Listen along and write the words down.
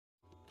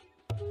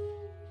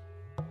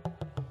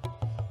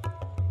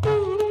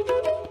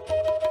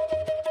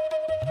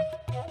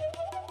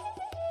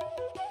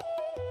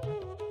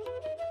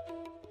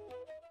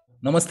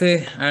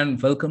Namaste and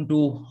welcome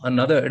to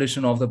another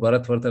edition of the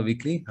Bharatvaarta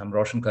Weekly. I'm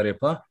Roshan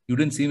Karyappa. You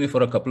didn't see me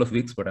for a couple of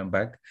weeks, but I'm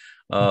back.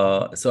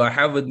 So I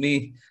have with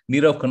me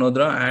Neerav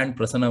Kanodra and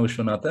Prasanna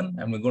Vishwanathan,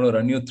 and we're going to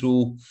run you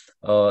through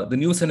the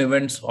news and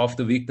events of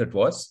the week that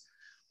was.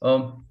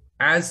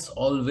 As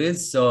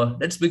always,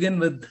 let's begin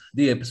with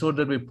the episode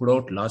that we put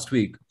out last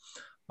week.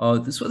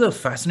 This was a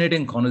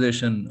fascinating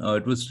conversation.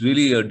 It was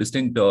really a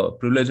distinct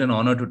privilege and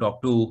honor to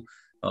talk to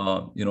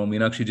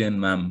Meenakshi Jain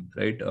ma'am,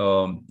 right?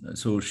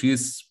 So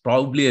she's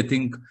probably, I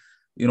think,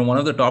 one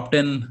of the top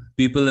 10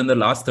 people in the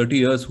last 30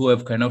 years who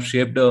have kind of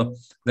shaped the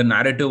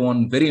narrative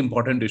on very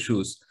important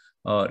issues,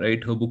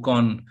 right? Her book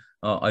on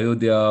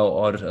Ayodhya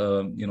or,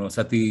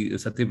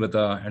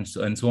 Satyavrata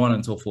and so on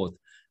and so forth.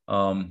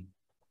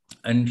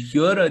 And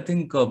here, I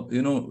think,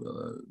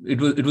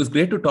 it was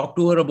great to talk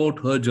to her about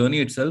her journey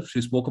itself.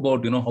 She spoke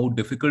about, how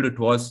difficult it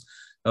was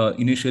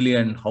initially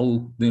and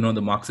how, the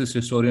Marxist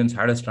historians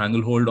had a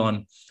stranglehold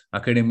on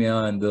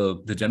academia and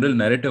the general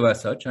narrative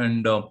as such,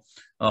 and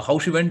how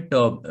she went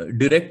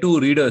direct to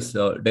readers,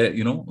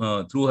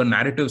 through her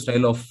narrative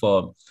style of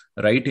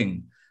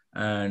writing,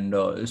 and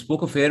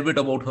spoke a fair bit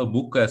about her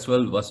book as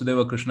well,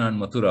 Vasudeva Krishna and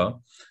Mathura.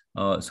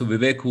 So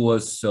Vivek, who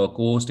was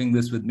co-hosting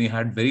this with me,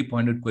 had very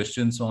pointed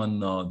questions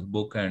on the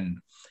book and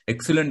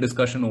excellent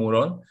discussion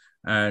overall,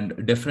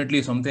 and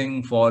definitely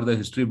something for the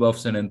history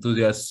buffs and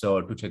enthusiasts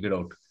to check it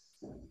out.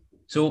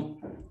 So,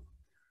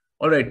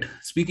 all right,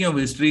 speaking of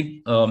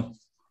history,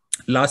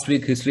 last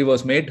week history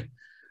was made.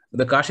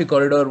 The Kashi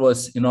corridor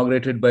was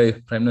inaugurated by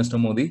Prime Minister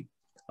Modi.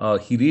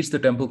 He reached the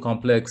temple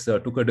complex,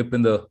 took a dip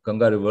in the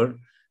Ganga River,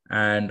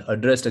 and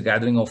addressed a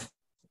gathering of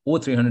over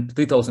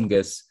 3,000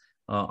 guests,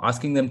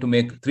 asking them to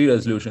make 3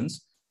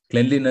 resolutions: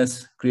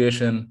 cleanliness,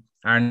 creation,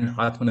 and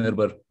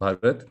Atmanirbhar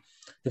Bharat.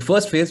 The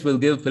first phase will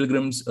give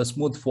pilgrims a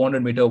smooth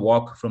 400-meter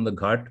walk from the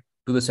Ghat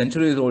to the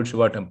centuries-old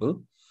Shiva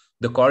temple.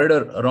 The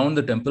corridor around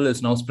the temple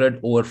is now spread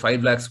over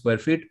 5 lakh square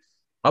feet,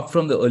 up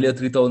from the earlier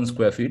 3,000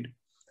 square feet.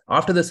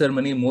 After the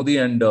ceremony,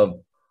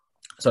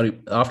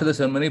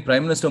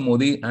 Prime Minister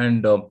Modi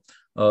and the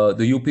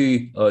UP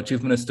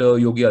Chief Minister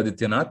Yogi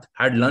Adityanath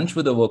had lunch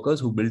with the workers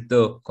who built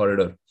the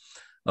corridor.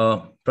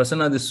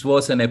 Prasanna, this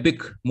was an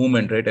epic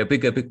moment, right?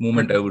 Epic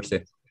moment, I would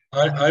say.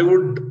 I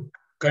would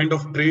kind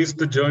of trace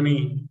the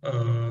journey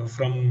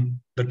from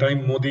the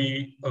time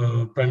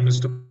Prime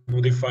Minister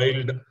Modi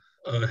filed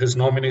his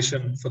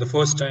nomination for the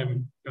first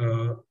time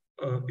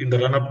in the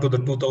run-up to the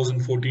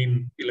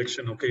 2014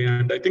 election. Okay,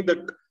 and I think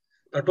that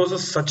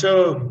was such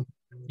a,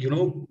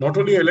 not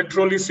only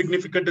electorally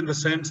significant in the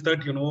sense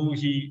that,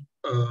 he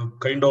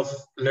kind of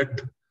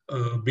led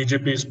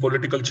BJP's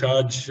political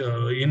charge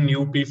in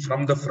UP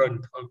from the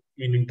front,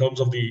 in terms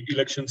of the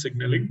election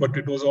signaling, but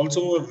it was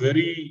also a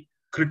very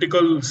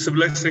critical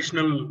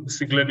civilizational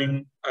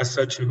signaling as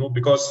such,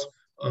 because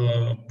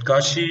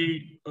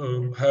Kashi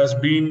has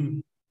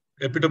been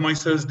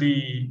epitomizes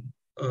the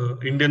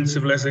Indian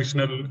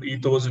civilizational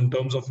ethos in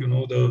terms of,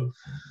 the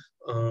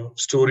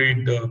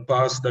storied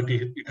past that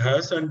it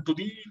has, and to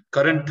the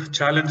current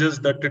challenges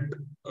that it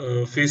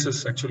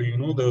faces. Actually,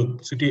 the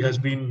city has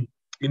been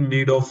in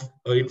need of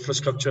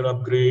infrastructure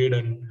upgrade,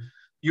 and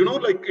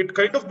it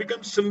kind of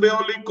becomes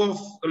symbolic of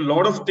a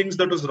lot of things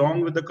that was wrong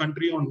with the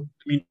country. On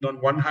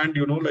one hand,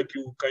 you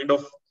kind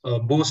of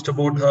boast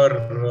about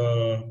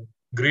her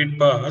great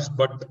past,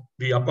 but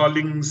the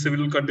appalling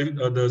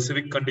the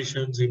civic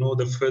conditions,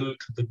 the filth,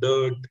 the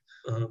dirt,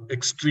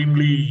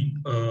 extremely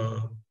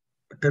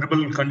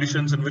terrible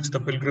conditions in which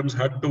the pilgrims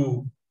had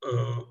to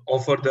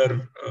offer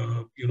their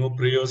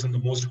prayers in the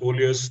most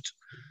holiest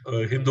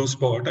Hindu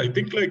spot. I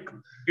think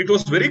it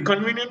was very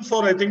convenient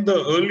for, I think,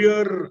 the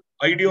earlier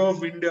idea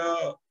of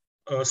India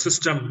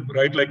system,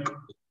 right?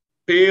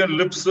 Pay a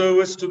lip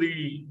service to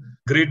the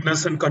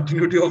greatness and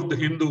continuity of the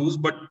Hindus,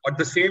 but at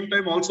the same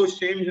time also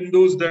shame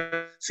Hindus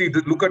that,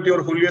 look at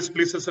your holiest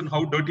places and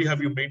how dirty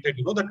have you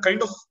maintained. That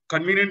kind of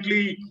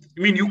conveniently,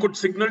 you could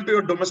signal to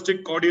your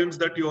domestic audience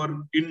that you are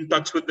in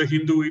touch with the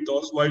Hindu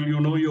ethos, while,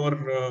 you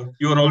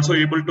are also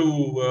able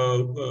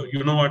to,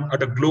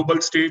 at a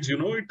global stage,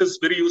 it is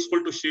very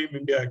useful to shame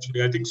India,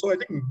 actually. I think so. I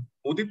think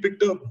Modi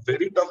picked a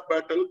very tough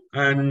battle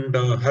and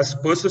has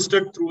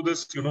persisted through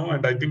this,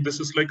 and I think this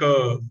is like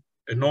a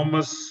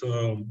enormous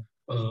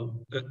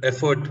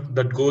effort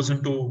that goes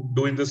into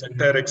doing this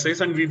entire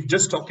exercise, and we're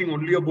just talking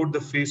only about the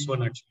phase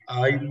 1. Actually,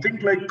 I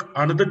think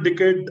another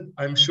decade,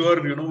 I'm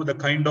sure, with the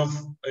kind of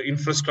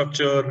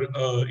infrastructure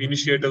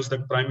initiatives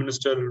that Prime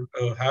Minister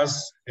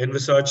has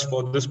envisaged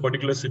for this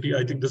particular city,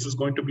 I think this is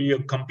going to be a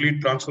complete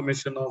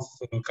transformation of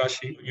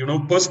Kashi.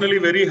 Personally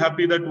very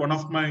happy that one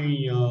of my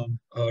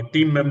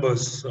team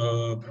members,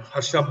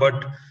 Harsha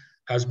Bhatt,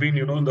 has been,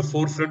 in the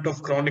forefront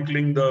of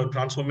chronicling the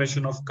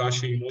transformation of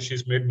Kashi.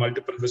 She's made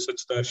multiple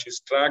visits there.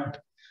 She's tracked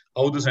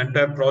how this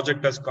entire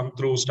project has come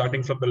through,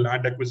 starting from the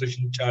land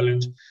acquisition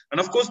challenge. And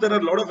of course, there are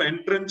a lot of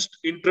entrenched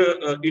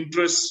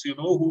interests,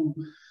 who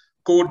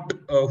quote,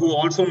 who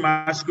also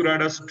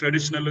masquerade as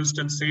traditionalist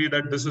and say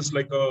that this is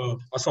like a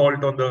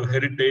assault on the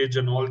heritage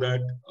and all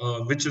that,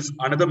 which is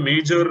another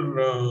major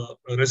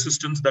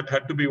resistance that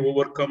had to be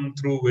overcome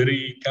through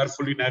very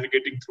carefully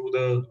navigating through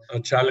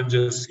the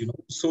challenges.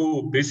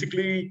 So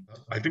basically,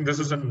 I think this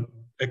is an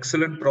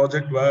excellent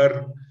project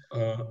where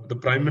the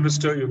Prime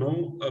Minister,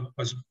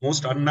 has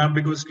most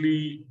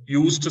unambiguously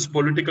used his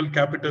political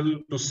capital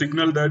to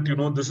signal that,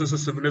 this is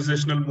a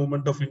civilizational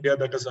movement of India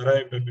that has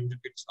arrived, and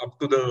it's up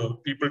to the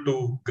people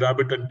to grab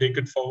it and take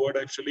it forward,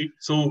 actually.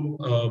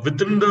 So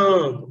within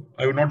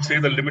I would not say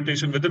the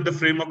limitation, within the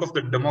framework of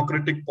the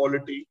democratic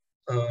polity,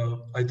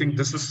 I think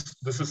this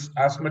is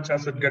as much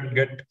as it can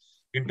get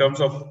in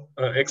terms of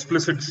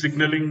explicit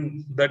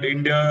signaling that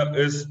India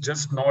is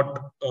just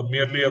not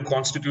merely a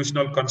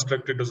constitutional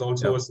construct, it is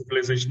also a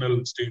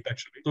civilizational state,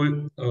 actually.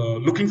 So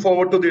looking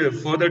forward to the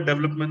further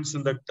developments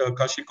in that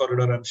Kashi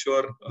corridor. I'm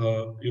sure,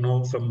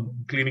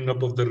 from cleaning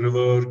up of the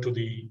river to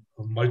the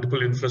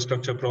multiple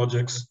infrastructure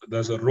projects,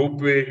 there's a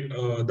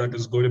ropeway that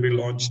is going to be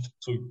launched.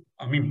 So,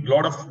 I mean,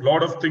 lot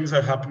of things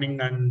are happening.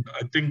 And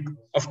I think,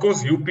 of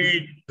course, UP,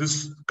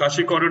 this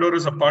Kashi corridor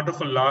is a part of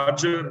a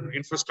larger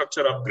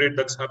infrastructure upgrade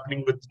that's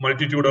happening with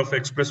multitude of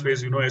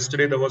expressways.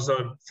 Yesterday there was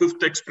a 5th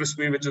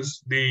expressway, which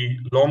is the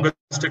longest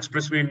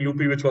expressway in UP,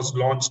 which was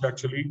launched,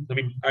 actually. I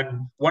mean,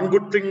 and one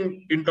good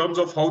thing in terms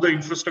of how the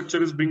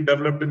infrastructure is being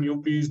developed in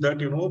UP is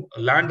that,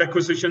 land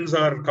acquisitions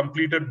are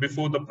completed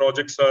before the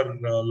projects are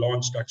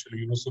launched,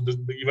 actually. So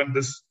even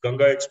this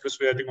Ganga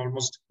expressway, I think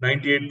almost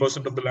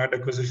 98% of the land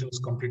acquisition is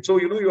complete. So,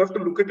 you have to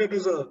look at it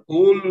as a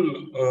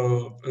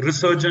whole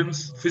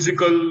resurgence,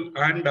 physical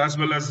and as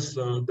well as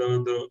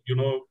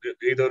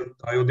either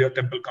Ayodhya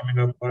temple coming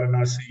up,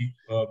 Varanasi,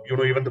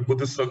 even the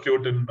Buddhist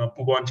circuit in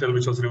Purvanchal,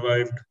 which was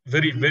revived.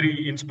 Very,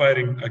 very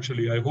inspiring,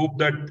 actually. I hope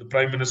that the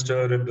Prime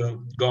Minister and the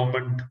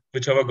government,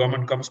 whichever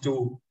government comes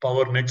to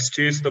power next,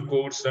 chase the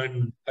course.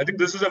 And I think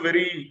this is a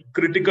very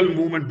critical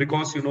movement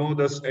because,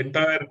 this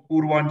entire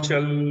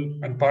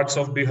Purvanchal and parts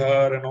of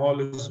Bihar and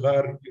all is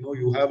where,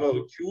 you have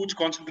a huge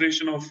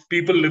concentration of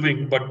people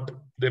living, but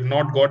they've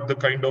not got the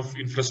kind of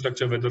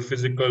infrastructure, whether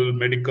physical,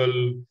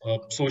 medical,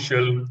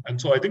 social. And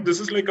so I think this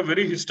is like a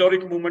very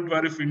historic movement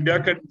where if India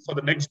can, for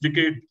the next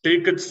decade,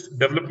 take its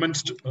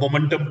development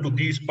momentum to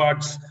these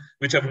parts,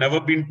 which have never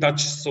been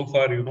touched so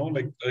far,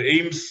 like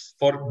AIIMS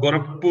for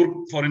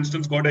Gorakhpur, for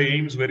instance, got a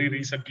AIIMS very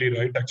recently,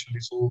 right, actually.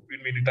 So,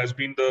 I mean, it has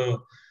been the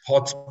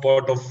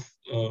hotspot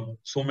of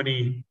so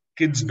many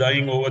kids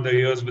dying over the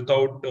years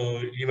without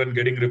even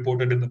getting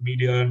reported in the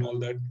media and all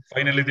that.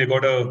 Finally, they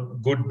got a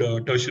good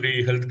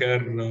tertiary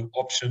healthcare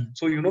option.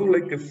 So,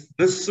 like if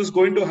this is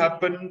going to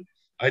happen,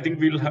 I think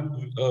we'll have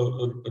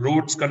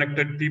roads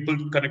connected, people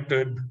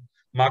connected,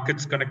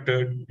 markets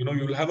connected.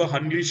 You'll have a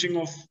unleashing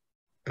of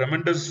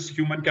tremendous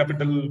human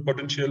capital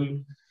potential,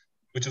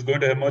 which is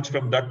going to emerge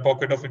from that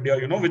pocket of India,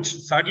 which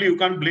sadly you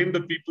can't blame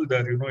the people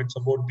there. It's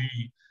about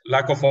the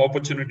lack of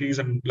opportunities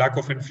and lack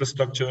of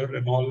infrastructure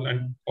and all.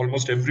 And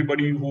almost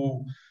everybody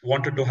who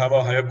wanted to have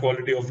a higher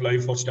quality of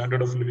life or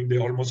standard of living, they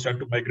almost had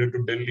to migrate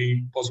to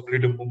Delhi, possibly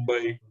to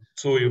Mumbai.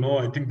 So,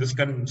 I think this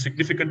can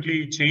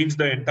significantly change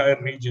the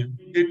entire region.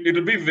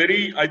 It'll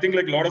be I think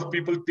like a lot of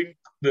people think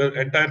the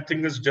entire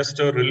thing is just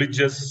a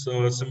religious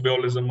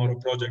symbolism or a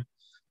project.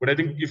 But I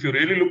think if you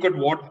really look at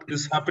what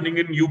is happening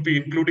in UP,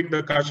 including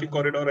the Kashi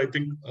corridor, I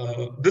think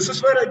this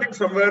is where I think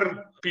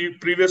somewhere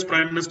previous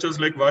prime ministers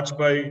like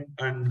Vajpayee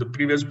and the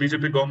previous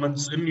BJP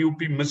governments in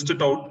UP missed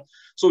it out.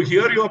 So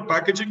here you are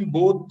packaging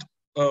both,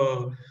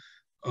 a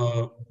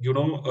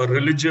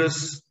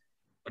religious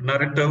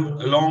narrative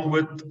along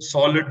with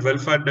solid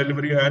welfare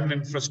delivery and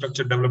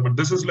infrastructure development.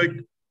 This is like,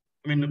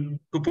 I mean,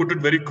 to put it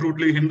very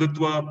crudely,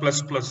 Hindutva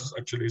plus,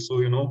 actually.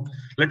 So,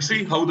 let's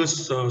see how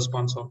this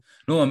spans out.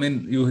 No, I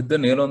mean, you hit the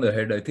nail on the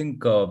head. I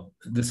think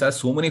this has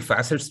so many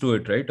facets to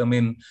it, right? I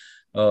mean,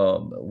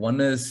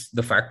 one is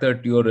the fact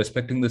that you're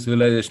respecting the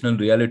civilizational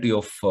reality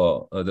of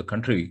the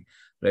country,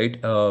 right?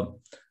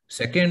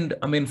 Second,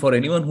 I mean, for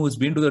anyone who's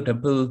been to the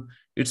temple,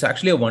 it's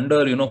actually a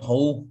wonder,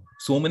 how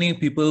so many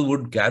people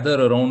would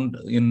gather around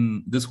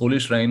in this holy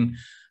shrine,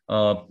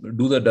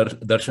 do the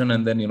darshan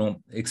and then,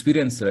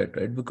 experience that,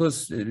 right?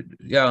 Because,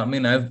 I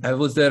mean, I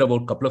was there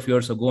about a couple of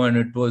years ago and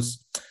it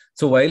was,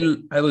 so while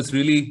I was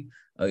really,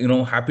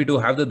 happy to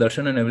have the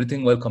darshan and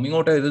everything, while coming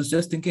out, I was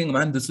just thinking,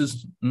 man, this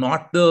is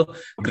not the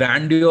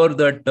grandeur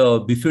that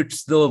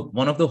befits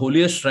one of the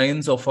holiest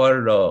shrines of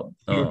our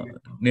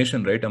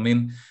nation, right? I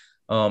mean,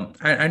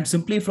 and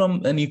simply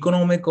from an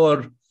economic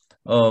or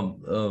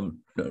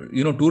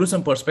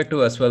tourism perspective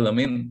as well. I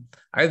mean,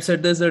 I've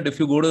said this, that if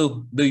you go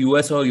to the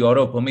US or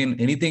Europe, I mean,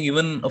 anything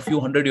even a few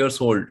 100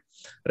 years old,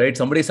 right?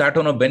 Somebody sat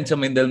on a bench, I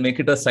mean, they'll make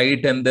it a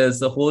site and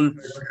there's a whole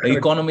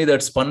economy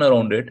that's spun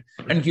around it.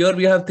 And here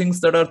we have things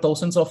that are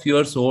thousands of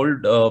years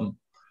old,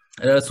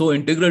 so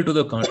integral to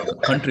the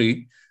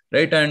country,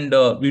 right? And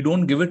we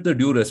don't give it the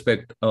due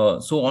respect.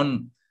 So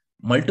on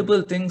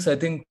multiple things, I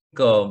think,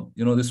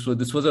 this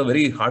was a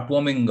very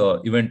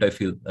heartwarming event, I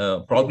feel.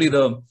 Probably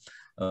the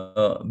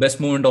best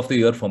moment of the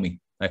year for me.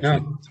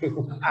 actually.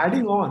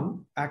 Adding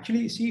on,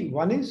 actually, see,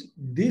 one is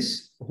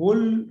this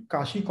whole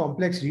Kashi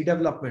complex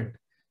redevelopment.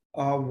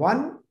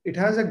 One, it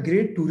has a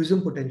great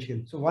tourism potential.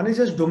 So one is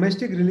just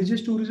domestic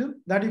religious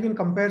tourism that you can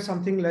compare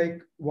something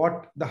like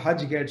what the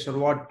Hajj gets or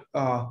what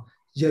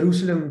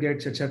Jerusalem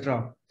gets,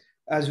 etc.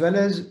 As well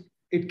as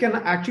it can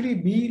actually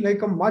be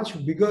like a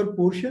much bigger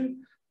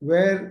portion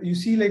where you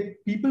see like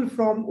people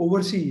from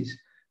overseas,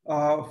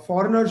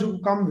 foreigners who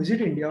come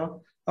visit India.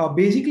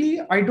 Basically,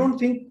 I don't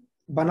think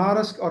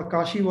Banaras or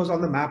Kashi was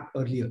on the map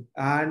earlier.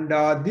 And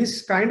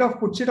this kind of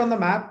puts it on the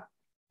map.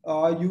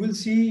 You will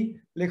see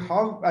like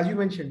how, as you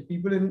mentioned,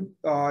 people in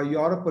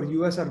Europe or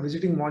US are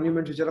visiting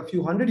monuments which are a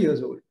few hundred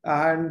years old.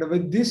 And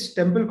with this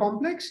temple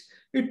complex,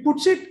 it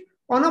puts it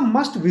on a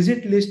must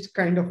visit list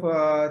kind of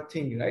a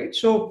thing, right?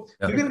 So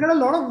you can get a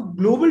lot of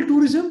global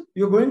tourism.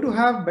 You're going to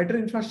have better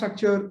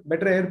infrastructure,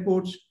 better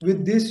airports.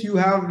 With this, you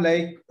have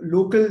like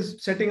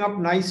locals setting up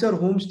nicer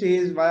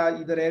homestays via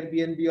either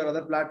Airbnb or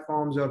other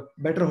platforms or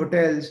better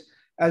hotels,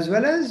 as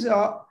well as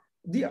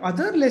the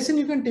other lesson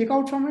you can take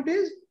out from it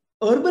is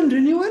urban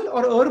renewal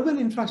or urban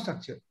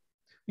infrastructure.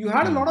 You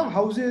had a lot of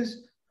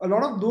houses, a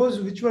lot of those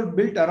which were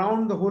built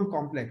around the whole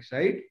complex,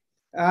 right?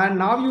 And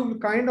now you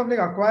kind of like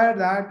acquire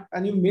that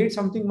and you made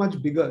something much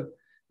bigger,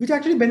 which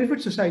actually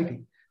benefits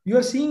society. You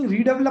are seeing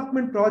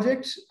redevelopment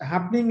projects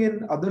happening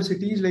in other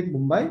cities like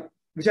Mumbai,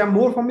 which I'm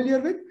more familiar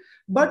with.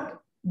 But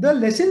the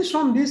lessons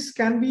from this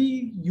can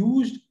be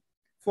used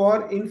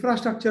for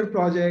infrastructure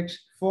projects,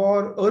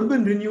 for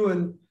urban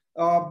renewal,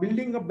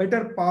 building a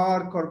better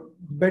park or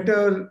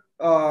better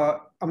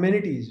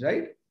amenities,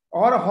 right?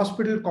 Or a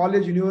hospital,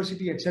 college,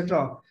 university,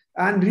 etc.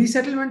 And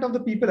resettlement of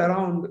the people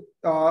around.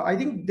 I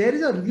think there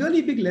is a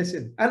really big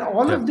lesson. And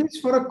all of this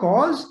for a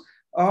cause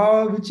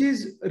which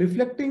is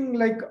reflecting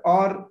like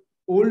our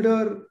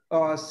older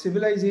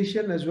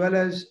civilization, as well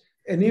as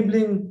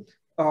enabling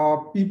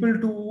people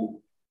to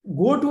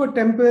go to a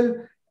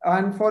temple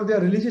and for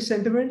their religious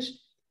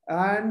sentiments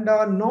and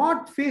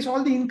not face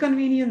all the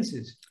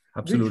inconveniences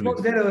which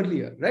was there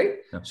earlier, right?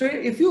 So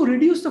if you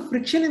reduce the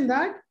friction in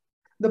that,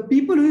 the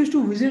people who used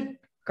to visit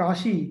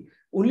Kashi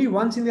only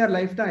once in their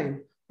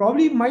lifetime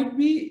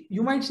probably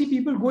you might see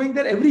people going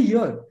there every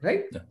year,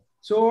 right?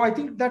 So I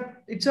think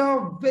that it's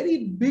a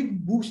very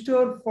big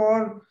booster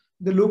for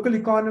the local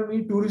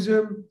economy,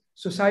 tourism,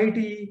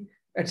 society,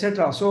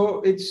 etc.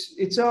 So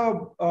it's a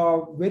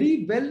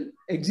very well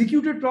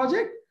executed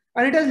project,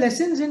 and it has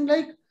lessons in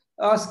like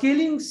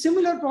scaling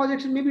similar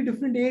projects in maybe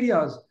different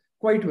areas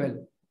quite well.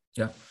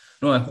 Yeah.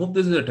 No, I hope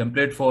this is a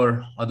template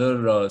for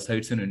other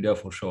sites in India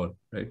for sure,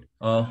 right?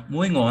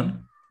 Moving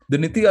on. The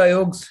Niti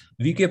Aayog's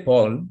VK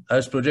Paul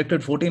has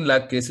projected 14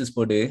 lakh cases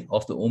per day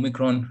of the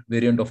Omicron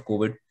variant of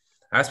COVID.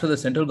 As per the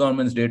central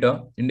government's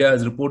data, India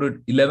has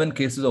reported 11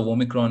 cases of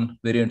Omicron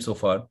variant so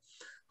far.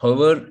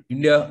 However,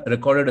 India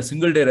recorded a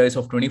single-day rise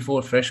of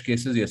 24 fresh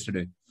cases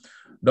yesterday.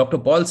 Dr.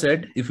 Paul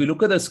said, if we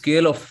look at the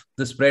scale of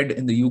the spread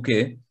in the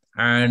UK,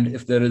 and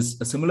if there is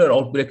a similar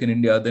outbreak in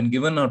India, then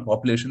given our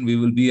population, we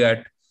will be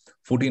at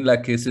 14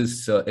 lakh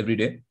cases every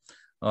day.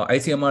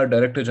 ICMR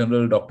Director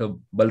General Dr.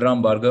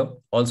 Balram Bhargav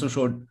also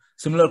showed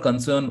similar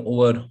concern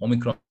over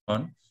Omicron,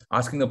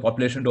 asking the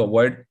population to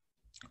avoid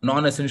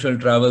non-essential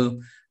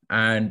travel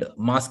and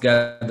mass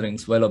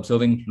gatherings while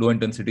observing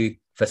low-intensity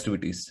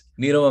festivities.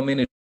 Neerav, I mean,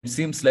 it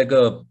seems like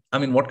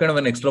what kind of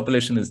an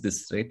extrapolation is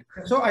this, right?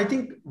 So I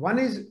think one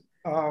is,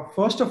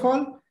 first of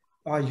all,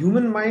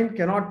 human mind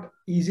cannot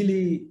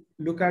easily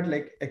look at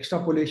like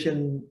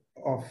extrapolation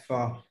of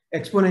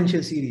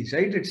exponential series,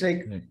 right? It's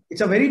like, it's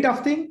a very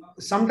tough thing.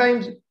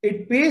 Sometimes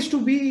it pays to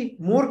be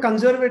more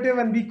conservative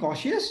and be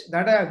cautious.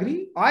 That I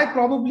agree. I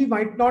probably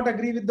might not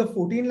agree with the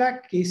 14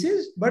 lakh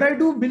cases, but I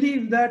do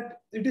believe that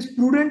it is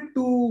prudent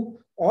to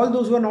all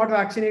those who are not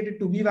vaccinated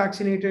to be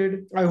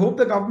vaccinated. I hope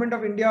the government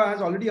of India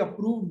has already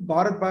approved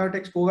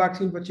Bharatvaarta's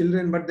co-vaccine for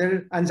children, but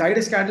there and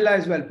Zydus Cadila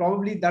as well.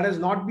 Probably that has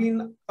not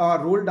been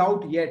rolled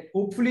out yet.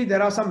 Hopefully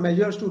there are some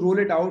measures to roll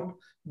it out,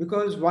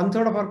 because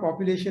 1/3 of our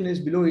population is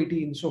below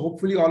 18. So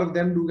hopefully all of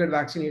them do get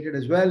vaccinated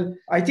as well.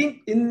 I think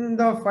in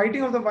the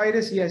fighting of the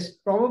virus, yes,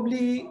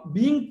 probably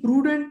being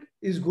prudent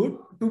is good.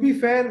 To be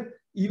fair,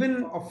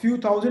 even a few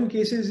thousand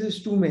cases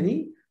is too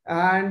many.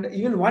 And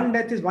even one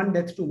death is one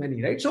death too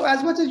many, right? So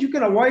as much as you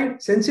can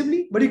avoid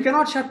sensibly, but you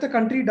cannot shut the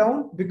country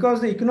down, because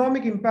the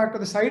economic impact or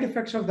the side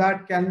effects of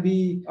that can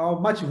be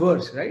much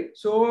worse, right?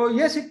 So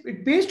yes,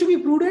 it pays to be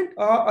prudent.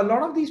 A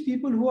lot of these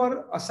people who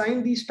are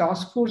assigned these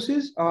task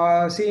forces,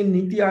 say in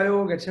Niti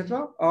Aayog,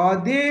 etc.,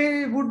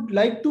 they would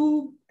like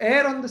to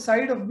err on the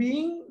side of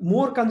being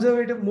more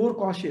conservative, more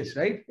cautious,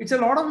 right? It's a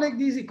lot of like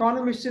these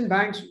economists and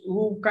banks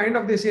who kind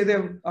of, they say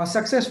they've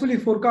successfully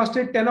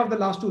forecasted 10 of the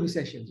last 2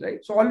 recessions, right?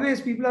 So always,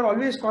 people are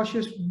always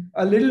cautious,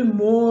 a little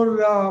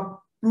more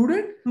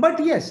prudent.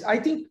 But yes, I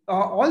think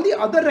all the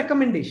other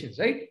recommendations,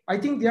 right? I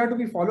think they are to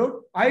be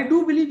followed. I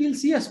do believe we'll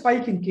see a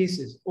spike in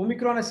cases.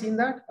 Omicron has seen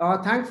that.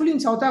 Thankfully, in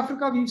South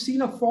Africa, we've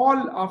seen a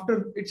fall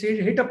after it's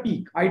hit a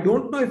peak. I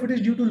don't know if it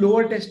is due to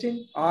lower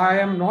testing. I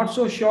am not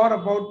so sure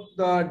about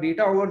the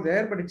data over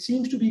there, but it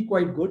seems to be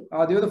quite good.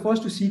 They were the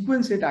first to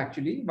sequence it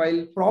actually,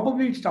 while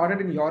probably it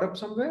started in Europe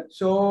somewhere.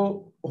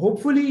 So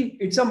hopefully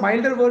it's a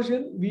milder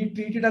version. We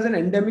treat it as an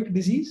endemic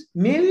disease.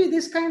 Maybe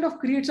this kind of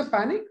creates a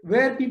panic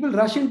where people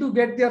rush in to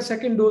get their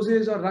second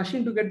doses or rush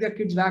in to get their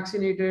kids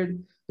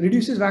vaccinated,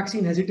 reduces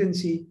vaccine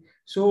hesitancy.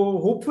 So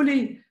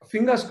hopefully,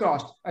 fingers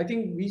crossed. I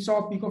think we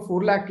saw a peak of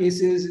 4 lakh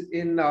cases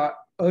in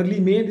early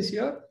May this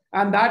year,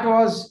 and that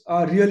was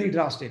really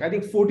drastic. I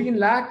think 14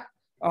 lakh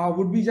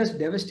would be just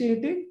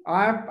devastating.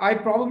 I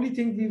probably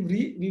think we've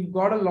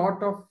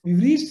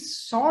reached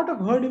sort of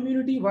herd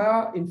immunity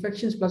via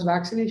infections plus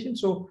vaccination.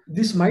 So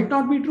this might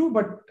not be true,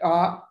 but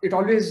it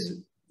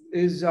always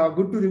is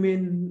good to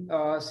remain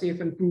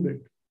safe and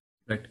prudent.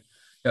 Right.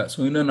 Yeah.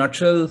 So in a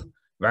nutshell,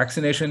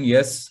 vaccination,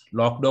 yes.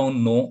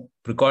 Lockdown, no.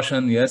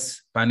 Precaution,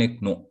 yes.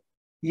 Panic, no.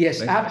 Yes,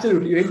 right?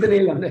 Absolutely. You hit the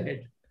nail on the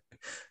head.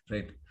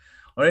 Right.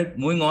 All right.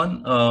 Moving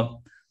on.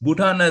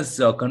 Bhutan has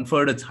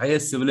conferred its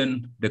highest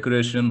civilian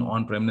decoration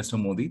on Prime Minister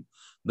Modi.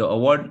 The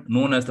award,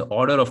 known as the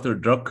Order of the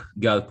Druk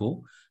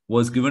Gyalpo,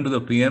 was given to the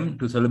PM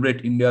to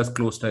celebrate India's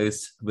close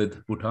ties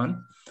with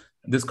Bhutan.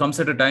 This comes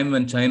at a time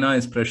when China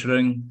is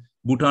pressuring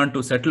Bhutan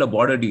to settle a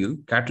border deal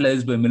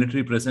catalyzed by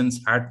military presence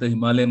at the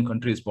Himalayan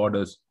country's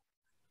borders.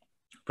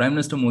 Prime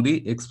Minister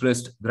Modi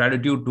expressed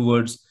gratitude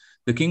towards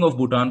the King of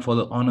Bhutan for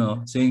the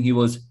honor, saying he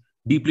was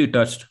deeply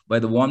touched by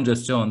the warm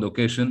gesture on the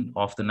occasion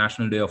of the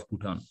National Day of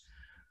Bhutan.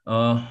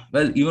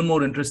 Well, even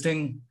more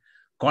interesting,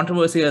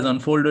 controversy has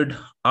unfolded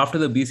after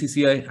the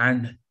BCCI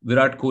and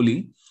Virat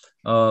Kohli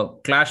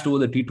clashed over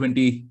the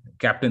T20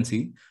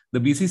 captaincy. The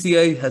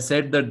BCCI has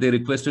said that they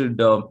requested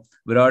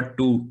Virat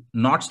to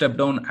not step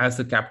down as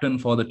the captain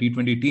for the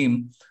T20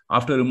 team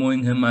after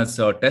removing him as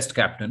test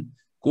captain.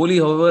 Kohli,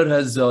 however,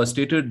 has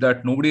stated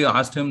that nobody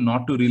asked him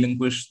not to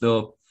relinquish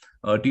the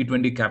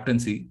T20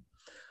 captaincy.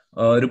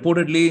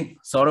 Reportedly,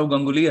 Sourav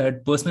Ganguly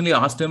had personally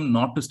asked him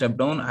not to step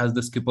down as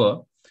the skipper.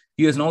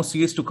 He has now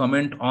ceased to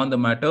comment on the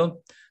matter,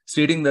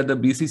 stating that the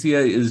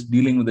BCCI is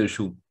dealing with the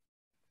issue.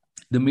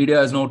 The media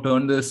has now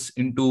turned this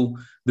into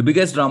the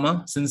biggest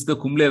drama since the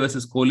Kumble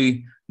versus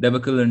Kohli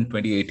debacle in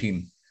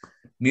 2018.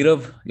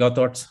 Nirav, your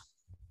thoughts?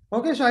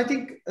 Okay, so I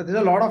think there's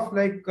a lot of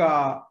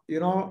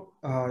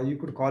you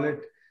could call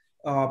it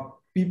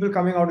people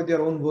coming out with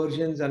their own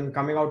versions and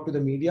coming out to the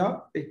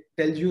media. It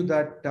tells you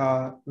that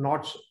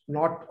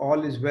not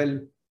all is well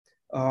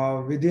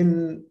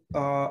within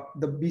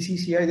the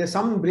BCCI. There's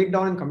some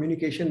breakdown in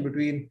communication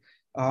between,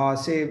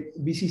 say,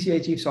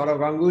 BCCI chief Sourav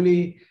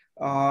Ganguly,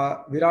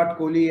 Virat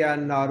Kohli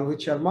and Rohit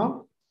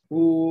Sharma,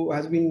 who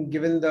has been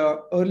given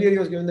earlier he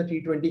was given the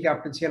T20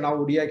 captaincy and now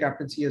ODI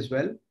captaincy as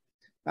well.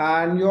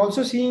 And you're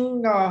also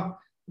seeing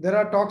there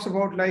are talks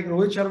about like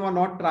Rohit Sharma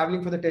not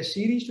traveling for the test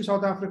series to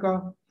South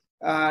Africa,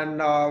 and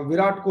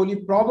Virat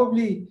Kohli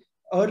probably,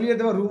 earlier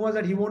there were rumors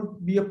that he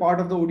won't be a part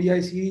of the ODI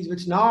series,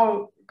 which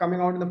now coming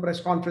out in the press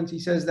conference, he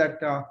says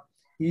that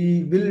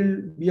he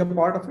will be a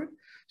part of it.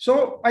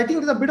 So I think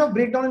there's a bit of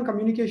breakdown in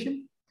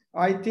communication.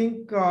 I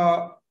think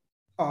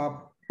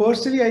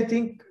personally, I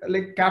think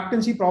like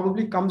captaincy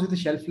probably comes with a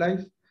shelf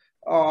life.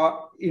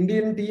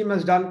 Indian team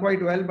has done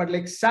quite well, but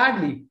like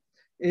sadly,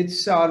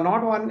 it's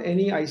not won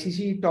any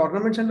ICC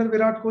tournaments under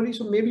Virat Kohli.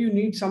 So maybe you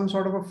need some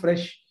sort of a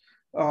fresh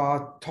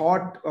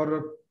thought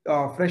or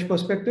a fresh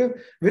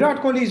perspective.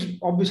 Virat Kohli is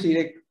obviously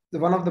like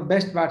one of the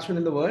best batsmen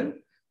in the world.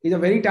 He's a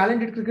very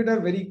talented cricketer,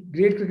 very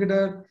great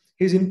cricketer.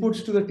 His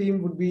inputs to the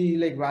team would be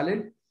like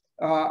valid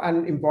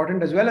and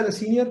important as well as a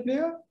senior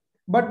player.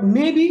 But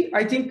maybe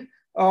I think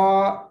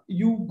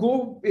you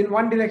go in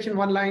one direction,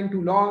 one line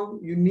too long.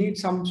 You need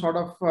some sort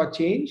of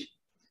change.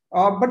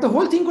 But the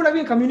whole thing could have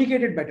been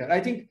communicated better. I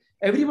think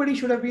everybody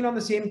should have been on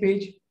the same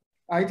page.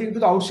 I think to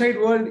the outside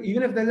world,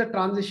 even if there's a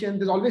transition,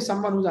 there's always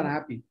someone who's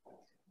unhappy.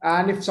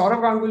 And if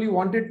Sourav Ganguly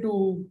wanted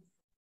to,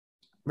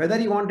 whether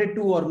he wanted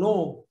to or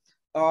no,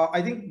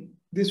 I think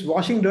this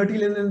washing dirty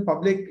linen in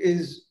public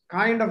is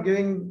kind of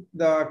giving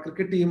the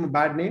cricket team a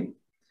bad name.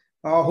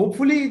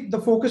 Hopefully,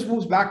 the focus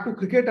moves back to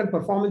cricket and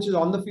performances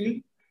on the field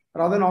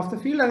rather than off the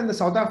field. And in the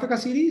South Africa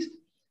series,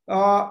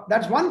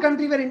 that's one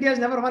country where India has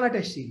never won a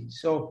test series.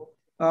 So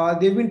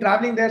they've been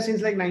traveling there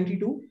since like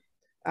 92.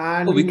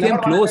 And we came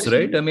close,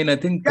 right? I mean, I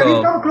think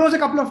we've come close a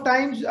couple of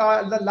times.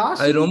 The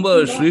last I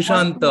remember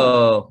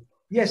Srishant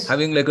yes,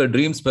 having like a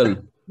dream spell.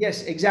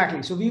 Yes,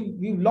 exactly. So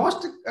we've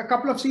lost a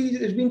couple of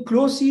series. It's been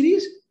close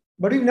series,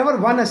 but we've never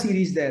won a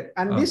series there.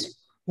 And this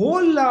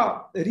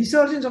whole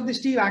resurgence of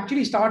this team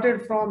actually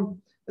started from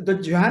the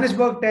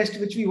Johannesburg test,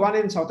 which we won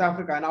in South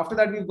Africa. And after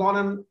that, we've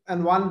gone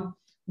and won,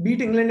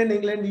 beat England in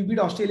England. We beat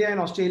Australia in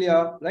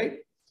Australia, right?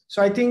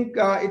 So I think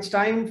it's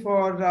time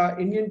for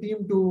Indian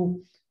team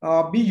to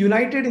be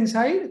united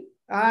inside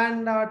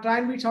and try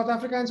and beat South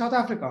Africa in South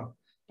Africa.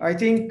 I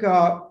think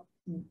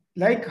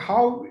like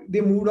how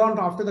they moved on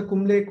after the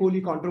Kumble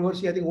Kohli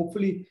controversy. I think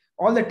hopefully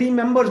all the team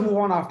members move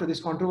on after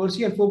this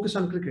controversy and focus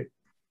on cricket.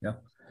 Yeah,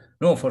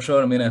 no, for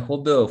sure. I mean, I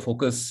hope the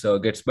focus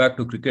gets back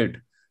to cricket,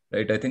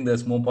 right? I think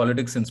there's more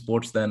politics in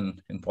sports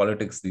than in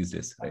politics these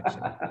days, right?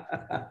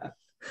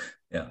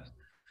 Yeah.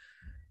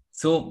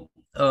 So,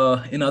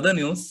 in other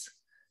news,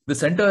 the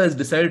center has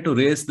decided to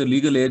raise the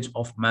legal age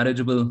of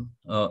marriage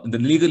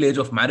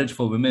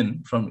for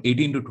women from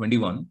 18 to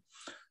 21.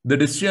 The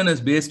decision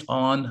is based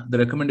on the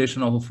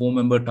recommendation of a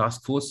 4-member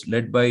task force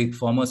led by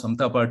former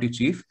Samta Party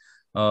chief,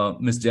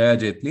 Ms. Jaya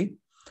Jetli.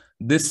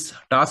 This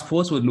task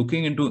force was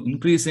looking into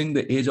increasing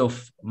the age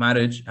of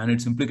marriage and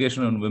its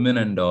implication on women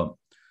and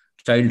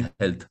child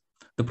health.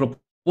 The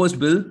proposed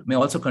bill may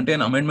also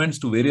contain amendments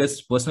to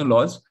various personal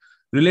laws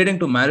relating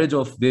to marriage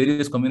of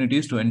various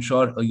communities to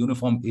ensure a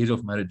uniform age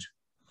of marriage.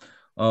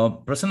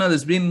 Prasanna,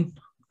 there's been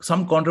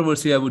some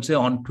controversy, I would say,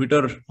 on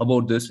Twitter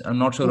about this. I'm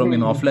not sure, I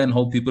mean, offline,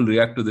 how people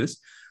react to this.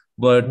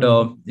 But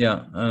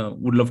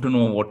would love to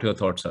know what your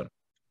thoughts are.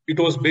 It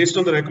was based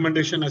on the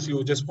recommendation, as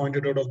you just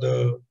pointed out, of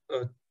the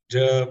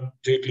Jaya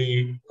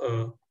Jetli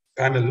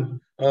panel.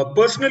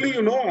 Personally,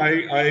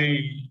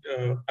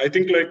 I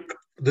think like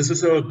this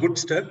is a good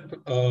step,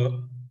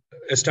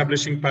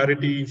 establishing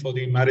parity for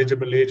the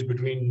marriageable age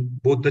between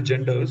both the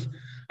genders,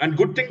 and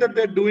good thing that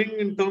they're doing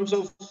in terms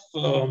of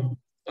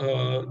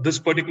this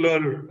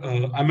particular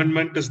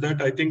amendment is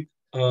that I think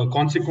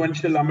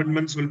consequential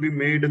amendments will be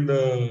made in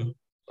the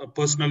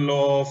personal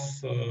law of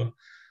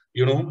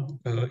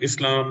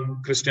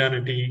Islam,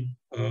 Christianity,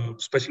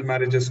 Special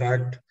Marriages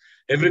Act,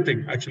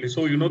 everything actually.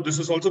 So this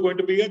is also going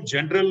to be a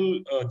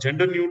general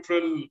gender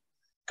neutral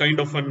kind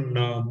of an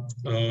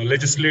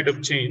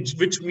legislative change,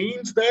 which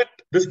means that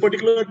this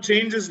particular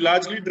change is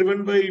largely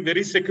driven by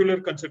very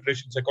secular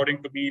considerations,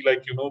 according to me.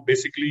 Like,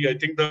 basically, I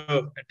think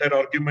the entire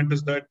argument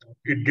is that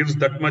it gives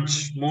that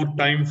much more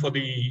time for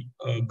the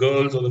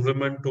girls or the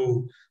women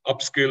to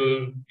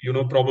upskill,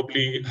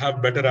 probably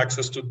have better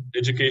access to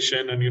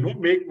education and,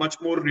 make much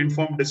more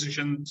informed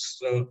decisions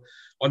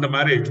on the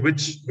marriage,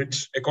 which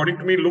according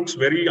to me looks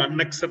very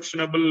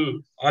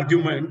unexceptionable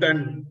argument.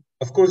 And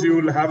of course, you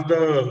will have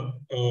the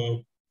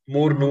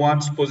more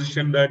nuanced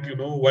position that,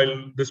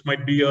 while this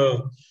might be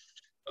a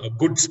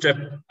good step,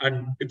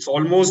 and it's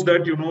almost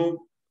that,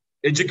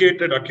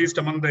 educated, at least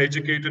among the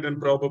educated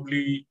and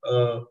probably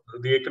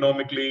the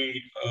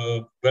economically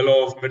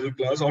well-off middle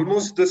class,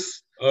 almost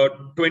this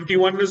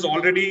 21 is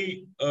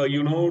already,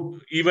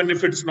 even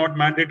if it's not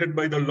mandated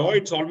by the law,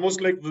 it's almost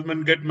like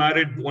women get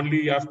married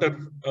only after,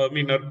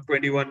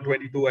 21,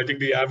 22. I think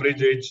the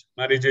average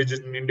marriage age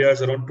in India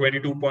is around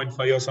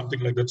 22.5 or something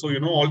like that. So,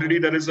 already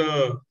there is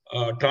a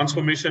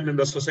transformation in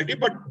the society,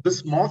 but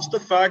this mocks the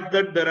fact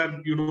that there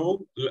are,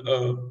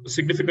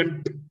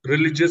 significant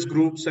religious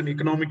groups and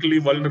economically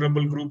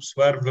vulnerable groups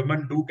where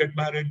women do get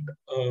married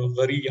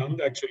very young,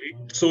 actually.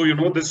 So,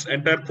 this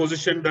entire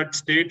position that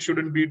state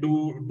shouldn't be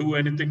do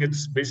anything.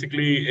 It's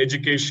basically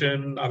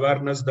education,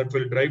 awareness that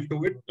will drive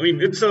to it. I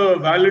mean, it's a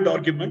valid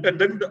argument. And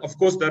then, of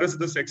course, there is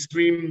this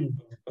extreme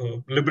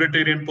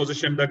libertarian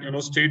position that,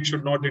 state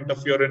should not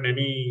interfere in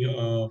any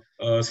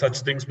such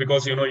things,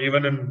 because,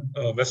 even in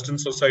Western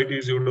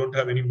societies, you don't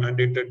have any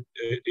mandated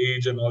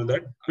age and all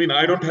that. I mean,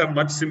 I don't have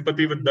much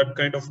sympathy with that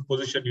kind of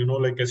position,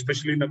 like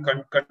especially in a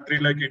country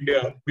like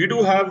India, we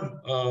do have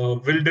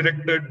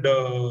well-directed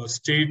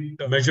state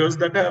measures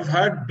that have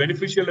had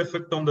beneficial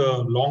effect on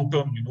the long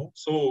term,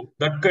 So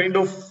that kind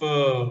of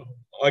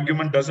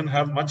argument doesn't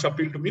have much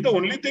appeal to me. The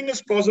only thing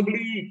is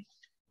possibly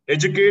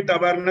educate,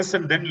 awareness,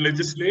 and then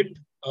legislate.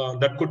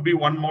 That could be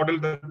one model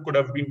that could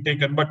have been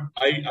taken. But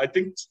I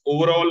think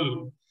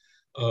overall,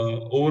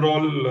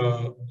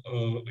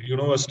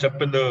 a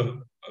step in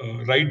the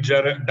right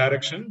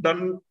direction,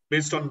 done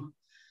based on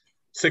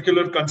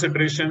secular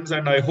considerations.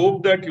 And I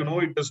hope that,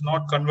 it is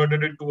not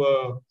converted into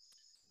a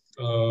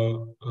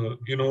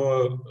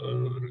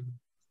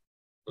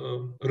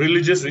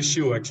religious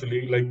issue,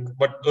 actually.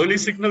 But early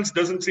signals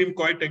doesn't seem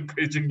quite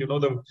encouraging,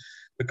 the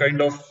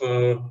kind of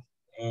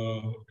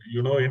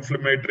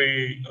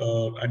inflammatory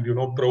and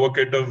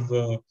provocative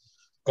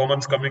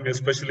comments coming,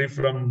 especially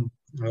from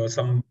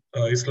some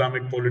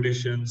Islamic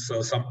politicians,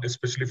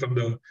 especially from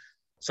the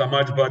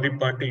Samajwadi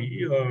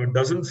Party,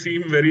 doesn't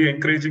seem very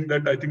encouraging.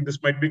 That I think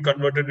this might be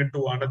converted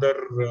into another.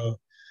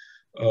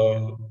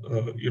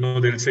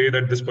 They'll say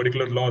that this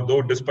particular law,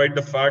 though, despite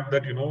the fact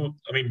that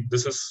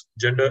this is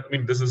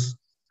this is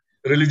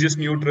religious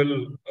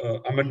neutral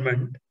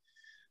amendment,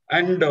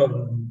 and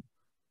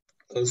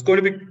it's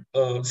going to be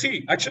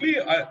actually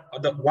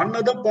the one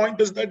other point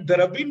is that there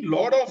have been a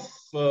lot of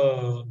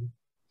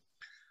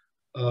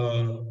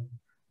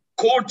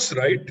courts,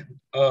 right?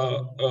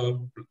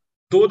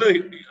 Though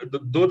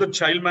the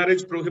Child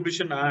Marriage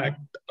Prohibition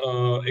Act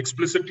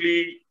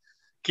explicitly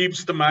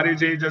keeps the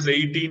marriage age as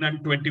 18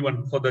 and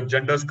 21 for the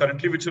genders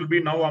currently, which will be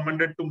now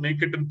amended to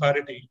make it in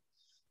parity.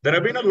 There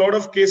have been a lot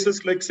of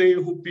cases, like say,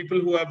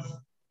 people who have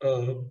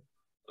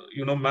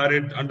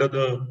married under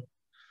the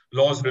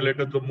laws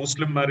related to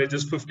Muslim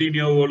marriages,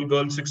 15-year-old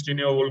girls,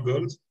 16-year-old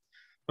girls.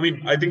 I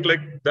mean, I think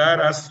like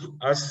there, as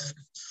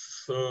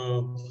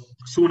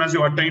soon as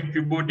you attain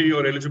puberty,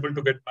 you're eligible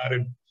to get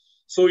married.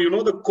 So, you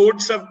know, the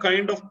courts have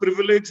kind of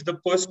privileged the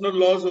personal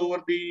laws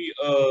over the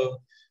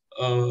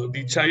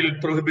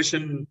Child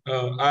Prohibition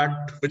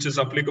Act, which is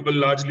applicable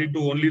largely to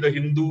only the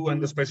Hindu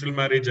and the Special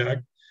Marriage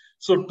Act.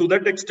 So to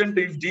that extent,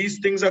 if these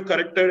things are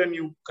corrected and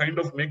you kind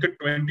of make it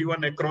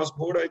 21 across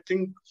board, I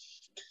think,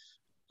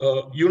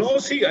 you know,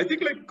 see, I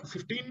think like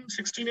 15,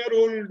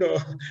 16-year-old,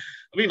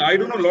 I mean, I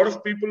don't know, a lot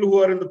of people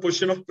who are in the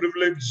position of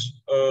privilege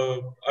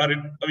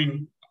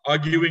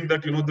arguing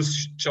that, you know,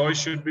 this choice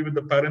should be with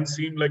the parents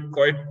seem like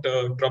quite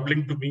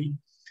troubling to me.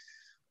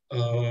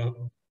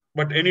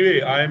 But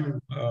anyway,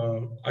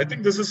 I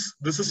think this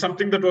is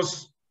something that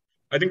was,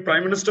 I think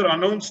Prime Minister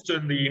announced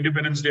in the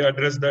Independence Day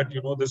address that,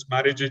 you know, this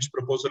marriage age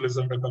proposal is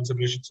under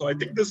consideration. So I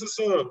think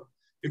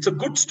it's a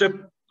good step.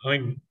 I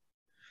mean,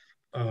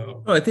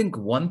 I think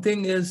one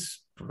thing is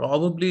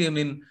probably, I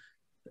mean,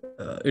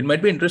 it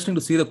might be interesting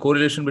to see the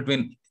correlation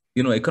between,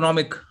 you know,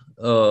 economic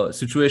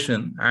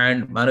situation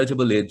and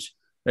marriageable age,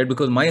 right?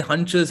 Because my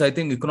hunch is, I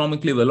think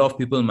economically well-off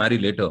people marry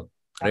later,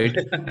 right?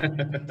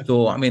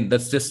 So, I mean,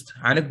 that's just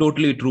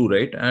anecdotally true,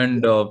 right?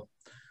 And no,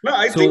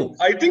 I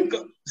think,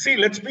 see,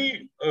 let's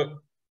be,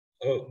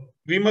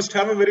 we must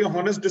have a very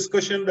honest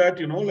discussion that,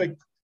 you know, like,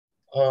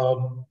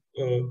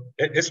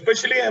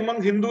 especially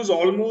among Hindus,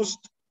 almost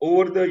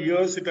over the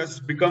years, it has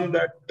become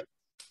that,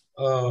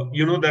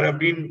 you know, there have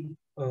been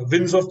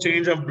winds of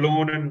change have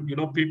blown, and, you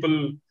know,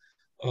 people,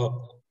 I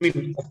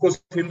mean, of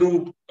course,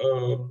 Hindu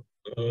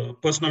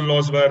personal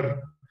laws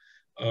were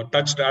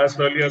touched as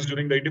early as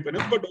during the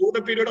independence, but over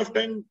the period of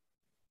time,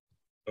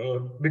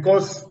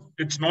 because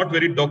it's not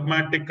very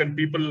dogmatic and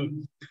people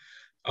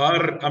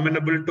are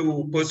amenable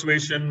to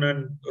persuasion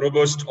and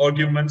robust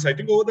arguments, I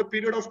think over the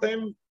period of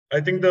time, I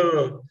think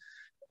the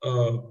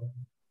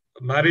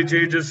marriage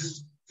age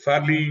is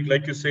fairly,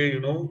 like you say,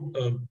 you know,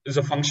 is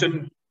a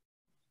function,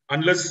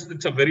 unless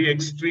it's a very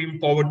extreme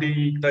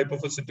poverty type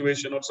of a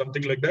situation or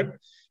something like that.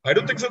 I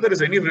don't think so there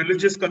is any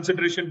religious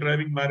consideration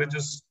driving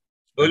marriages,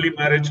 early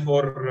marriage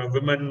for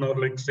women, or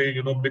like say,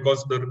 you know,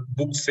 because the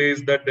book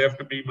says that they have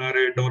to be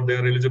married or they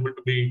are eligible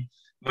to be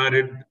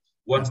married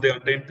once they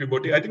attain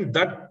puberty. I think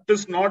that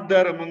is not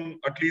there among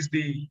at least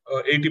the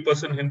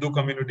 80% Hindu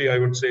community, I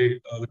would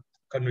say, with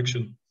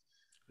conviction.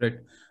 Right.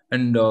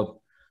 And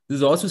this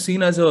is also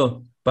seen as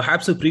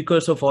perhaps a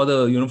precursor for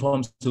the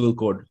Uniform Civil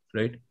Code,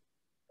 right?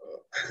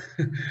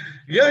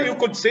 Yeah, you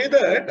could say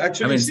that.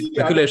 Actually, I mean,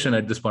 speculation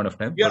at this point of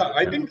time. Yeah, but,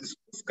 I think this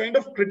kind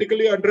of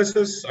critically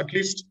addresses at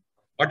least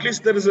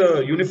there is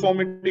a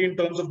uniformity in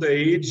terms of the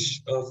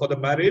age for the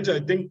marriage. I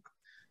think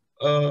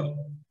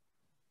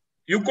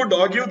you could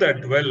argue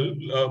that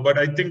well, but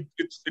I think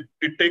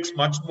it takes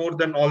much more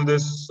than all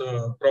this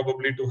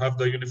probably to have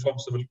the Uniform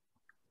Civil.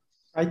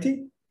 I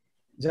think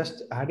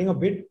just adding a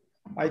bit,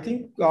 I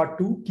think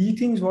two key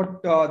things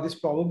what this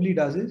probably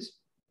does is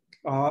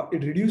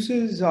it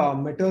reduces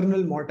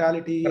maternal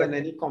mortality and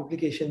any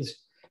complications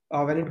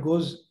when it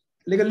goes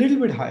like a little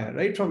bit higher,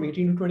 right, from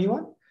 18 to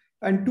 21.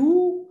 And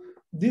two,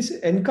 this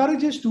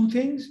encourages two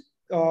things,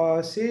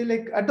 say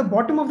like at the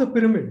bottom of the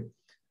pyramid,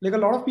 like a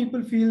lot of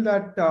people feel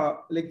that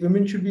like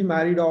women should be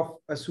married off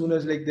as soon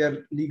as like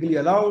they're legally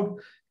allowed.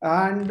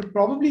 And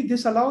probably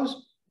this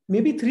allows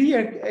maybe 3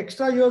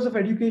 extra years of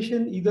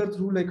education, either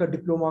through like a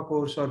diploma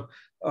course or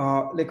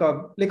like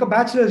a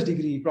bachelor's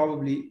degree,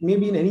 probably,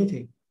 maybe in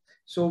anything.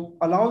 So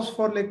allows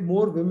for like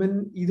more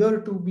women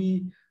either to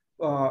be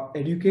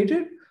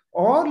educated,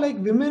 or like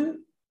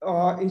women,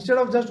 instead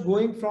of just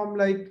going from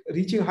like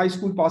reaching high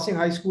school, passing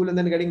high school, and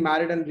then getting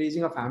married and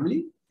raising a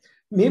family,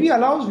 maybe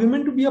allows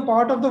women to be a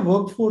part of the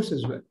workforce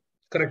as well.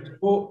 Correct.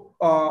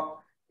 So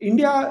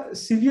India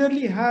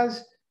severely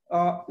has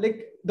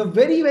like the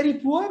very, very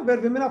poor, where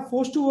women are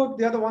forced to work,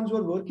 they are the ones who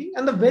are working,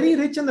 and the very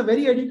rich and the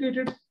very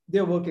educated,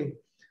 they're working.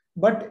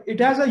 But it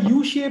has a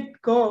U-shaped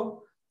curve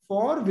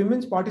for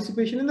women's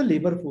participation in the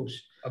labor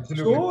force.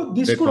 Absolutely. So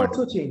this could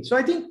also change. So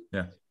I think,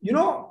 you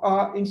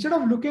know, instead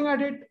of looking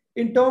at it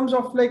in terms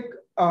of like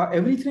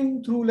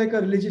everything through like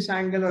a religious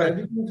angle or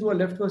everything through a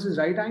left versus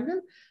right angle,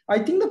 I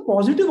think the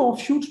positive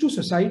offshoots to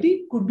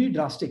society could be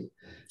drastic.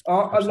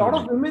 A lot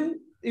of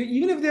women,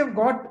 even if they've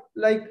got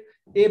like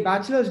a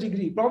bachelor's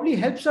degree, probably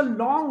helps a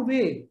long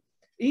way.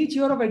 Each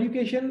year of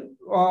education,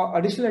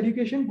 additional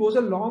education goes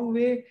a long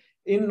way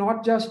in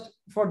not just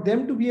for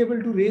them to be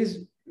able to raise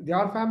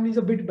their families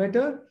a bit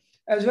better,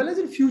 as well as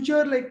in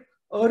future like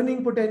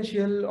earning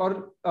potential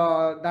or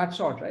that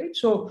sort, right?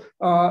 So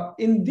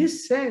in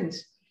this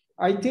sense,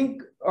 I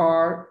think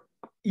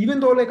even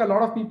though like a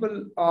lot of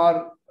people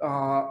are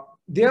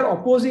they are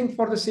opposing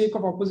for the sake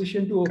of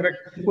opposition to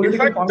a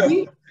political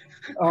party,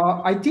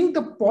 I think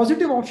the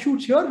positive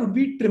offshoots here would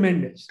be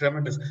tremendous.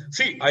 Tremendous.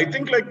 See, I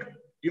think like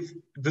if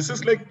this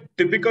is like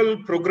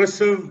typical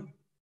progressive,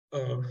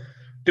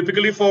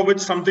 typically for which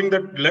something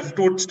that left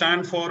would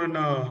stand for in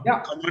a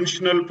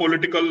conventional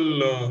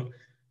political,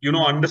 you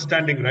know,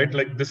 understanding, right?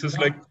 Like this is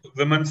like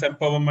women's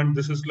empowerment.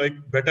 This is like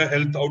better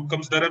health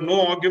outcomes. There are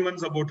no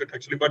arguments about it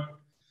actually, but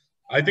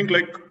I think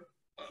like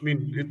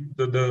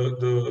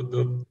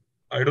the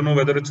I don't know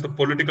whether it's the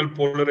political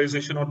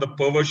polarization or the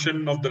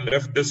perversion of the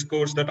left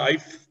discourse that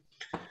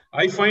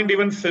I find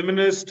even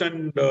feminist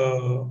and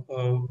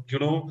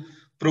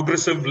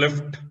progressive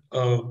left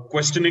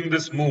questioning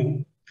this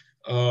move.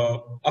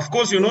 Of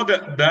course,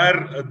 that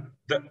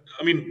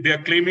they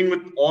are claiming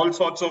with all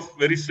sorts of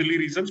very silly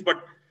reasons,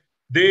 but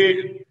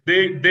they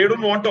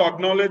don't want to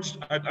acknowledge,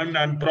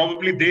 and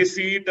probably they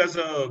see it as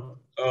a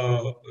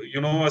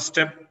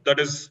step that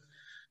is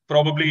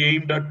probably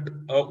aimed at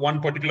one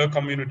particular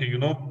community.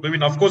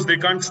 Of course, they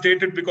can't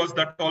state it because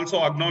that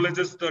also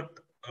acknowledges that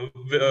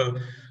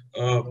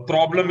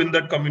problem in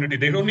that community.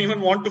 They don't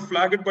even want to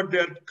flag it, but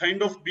they're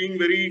kind of being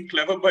very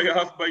clever by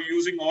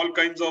using all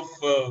kinds of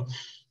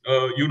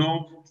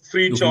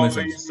free choice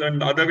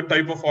and other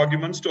type of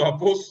arguments to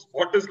oppose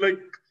what is like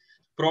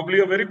probably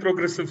a very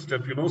progressive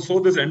step. So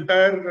this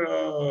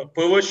entire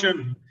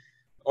perversion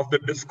of the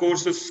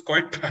discourse is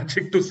quite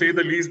tragic, to say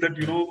the least, that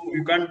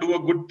you can't do a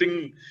good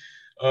thing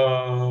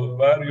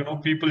where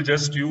people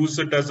just use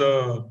it as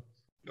a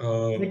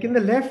like in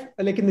the left,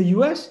 like in the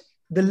US,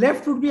 the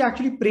left would be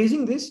actually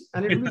praising this,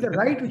 and it would be the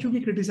right which would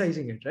be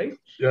criticizing it, right?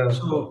 Yeah.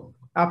 So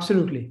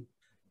absolutely.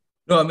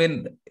 No, I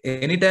mean,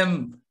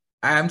 anytime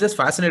I'm just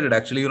fascinated,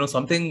 actually,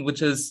 something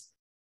which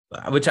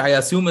I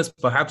assume is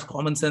perhaps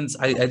common sense.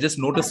 I just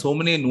notice so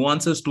many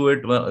nuances to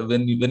it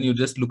when you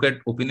just look at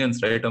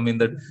opinions, right? I mean,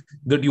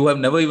 that you have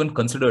never even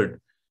considered,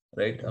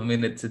 right? I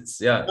mean, it's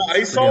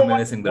I saw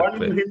one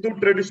Hindu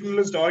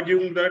traditionalist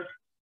arguing that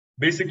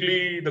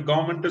basically the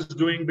government is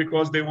doing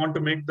because they want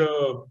to make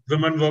the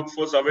women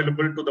workforce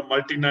available to the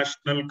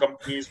multinational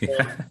companies.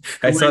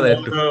 I saw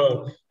that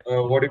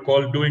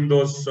too. Doing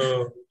those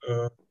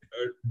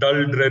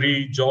dull,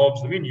 dreary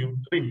jobs.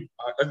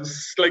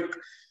 It's like,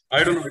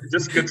 I don't know, it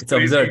just gets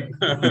crazy.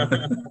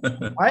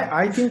 Absurd.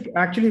 I think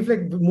actually if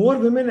like more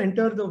women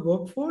enter the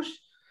workforce,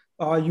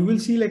 you will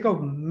see like a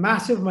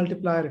massive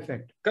multiplier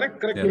effect.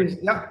 Correct.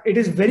 It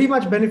is very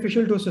much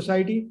beneficial to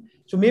society.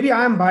 So maybe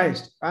I am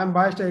biased. I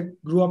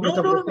grew up with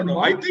a No.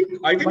 I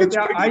think it's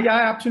I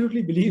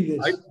absolutely believe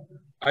this.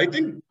 I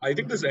think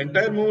this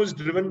entire move is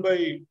driven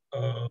by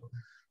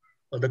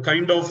the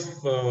kind of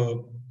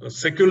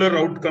secular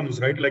outcomes,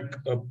 right? Like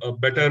a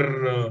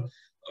better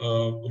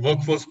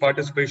workforce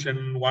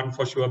participation, one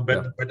for sure,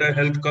 better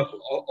health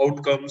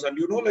outcomes, and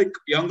like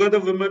younger the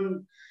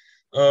women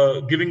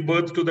giving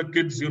birth to the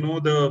kids,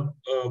 the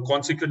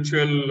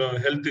consequential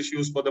health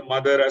issues for the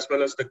mother as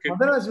well as the kid.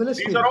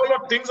 These are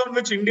all things on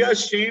which India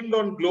is shamed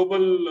on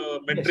global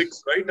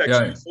metrics, right?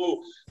 Actually,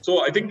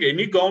 so I think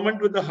any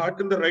government with the heart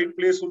in the right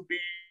place would be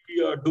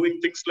doing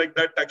things like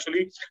that.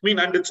 Actually,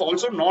 and it's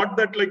also not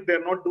that like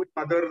they're not doing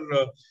other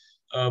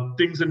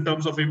things in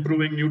terms of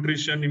improving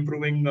nutrition,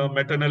 improving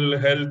maternal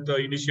health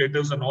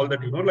initiatives, and all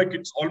that. Like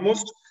it's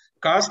almost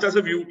cast as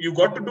if you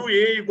got to do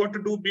A, you got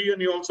to do B,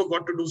 and you also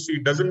got to do C.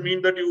 It doesn't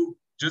mean that you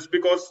just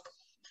because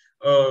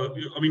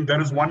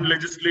there is one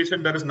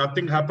legislation, there is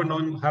nothing happening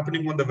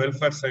on the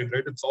welfare side,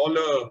 right? It's all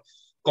a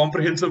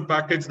comprehensive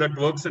package that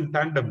works in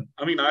tandem.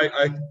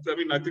 I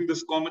think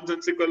this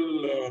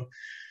commonsensical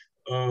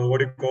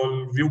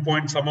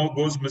viewpoint somehow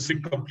goes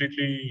missing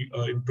completely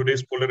in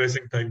today's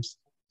polarizing times.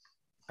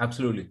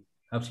 Absolutely.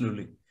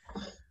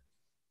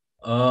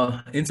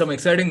 In some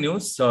exciting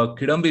news,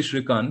 Kidambi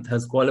Srikanth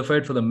has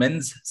qualified for the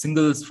men's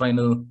singles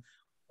final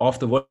of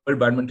the World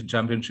Badminton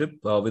Championship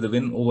with a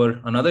win over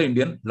another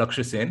Indian,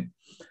 Lakshya Sen.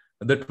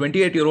 The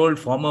 28-year-old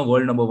former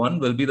world number one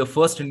will be the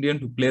first Indian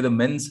to play the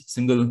men's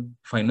single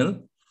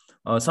final.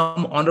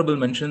 Some honorable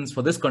mentions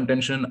for this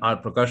contention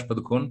are Prakash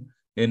Padukone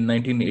in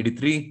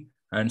 1983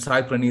 and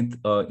Sai Praneeth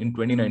in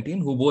 2019,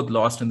 who both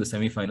lost in the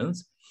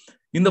semi-finals.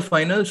 In the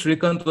final,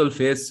 Srikanth will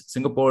face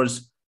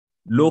Singapore's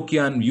Loh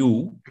Kian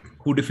Yew,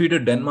 who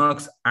defeated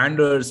Denmark's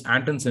Anders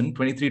Antonsen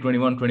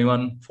 23-21,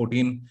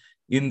 21-14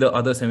 in the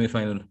other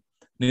semi-final.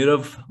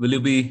 Nirav, will you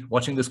be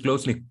watching this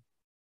closely?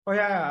 Oh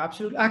yeah,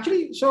 absolutely.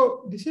 Actually,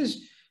 so this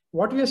is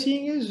what we are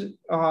seeing is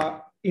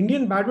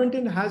Indian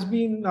badminton has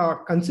been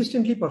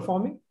consistently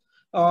performing.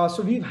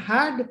 So we've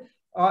had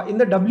in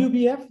the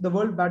WBF, the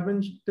World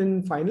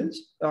Badminton Finals,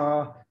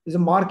 is a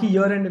marquee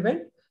year-end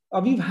event.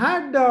 We've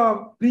had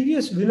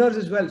previous winners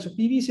as well. So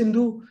PV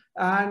Sindhu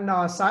and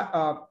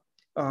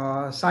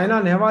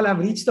Saina Nehwal have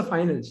reached the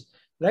finals,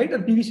 right?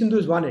 And PV Sindhu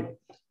has won it.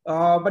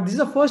 But this is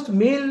the first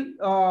male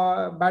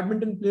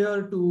badminton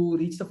player to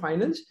reach the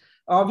finals.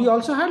 We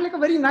also had like a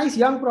very nice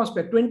young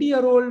prospect,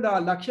 20-year-old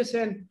Lakshya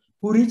Sen,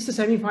 who reached the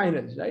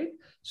semi-finals, right?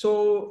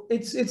 So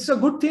it's a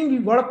good thing.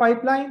 We've got a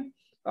pipeline.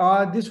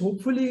 This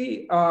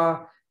hopefully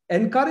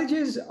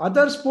encourages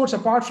other sports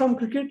apart from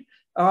cricket.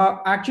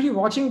 Actually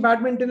watching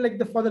badminton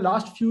for the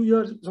last few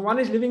years. So one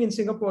is living in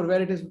Singapore,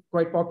 where it is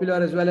quite popular,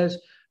 as well as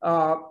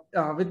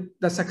with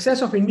the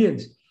success of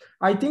Indians.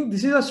 I think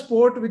this is a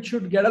sport which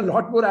should get a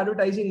lot more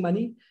advertising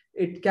money.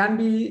 It can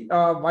be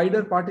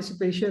wider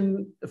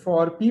participation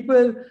for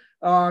people.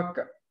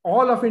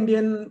 All of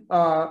Indian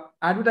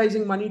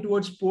advertising money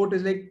towards sport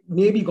is like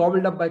maybe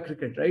gobbled up by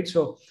cricket, right?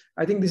 So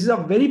I think this is a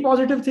very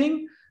positive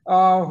thing.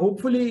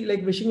 Hopefully,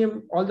 like wishing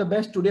him all the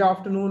best today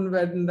afternoon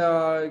when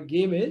the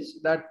game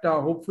is, that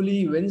hopefully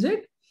he wins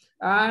it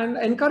and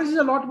encourages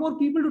a lot more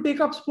people to take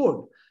up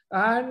sport.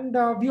 And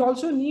we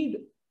also need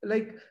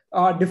like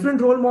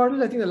different role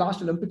models. I think the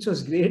last Olympics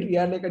was great. We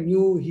had like a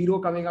new hero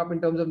coming up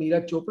in terms of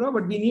Neeraj Chopra,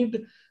 but we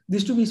need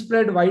this to be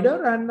spread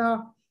wider. And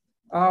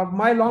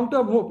my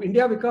long-term hope,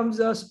 India becomes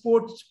a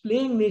sports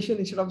playing nation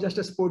instead of just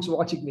a sports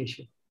watching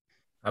nation.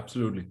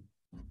 Absolutely.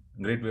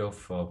 Great way of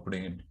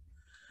putting it.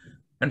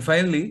 And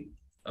finally,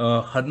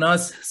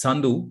 Harnaaz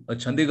Sandhu, a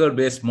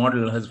Chandigarh-based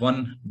model, has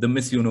won the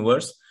Miss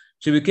Universe.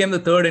 She became the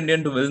third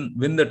Indian to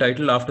win the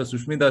title after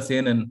Sushmita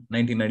Sen in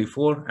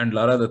 1994 and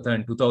Lara Datta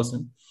in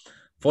 2000.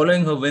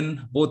 Following her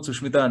win, both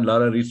Sushmita and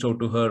Lara reached out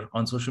to her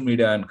on social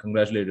media and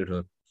congratulated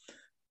her.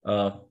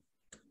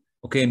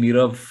 Okay,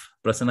 Nirav,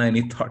 Prasanna,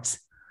 any thoughts?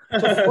 So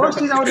first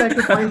thing I would like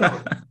to point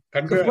out.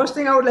 The first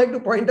thing I would like to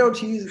point out,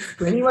 she's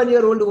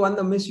 21-year-old who won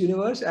the Miss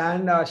Universe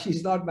and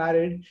she's not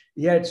married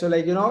yet. So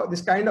like,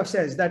 this kind of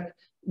says that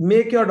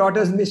make your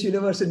daughters Miss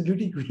Universe and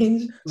beauty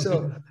queens.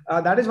 So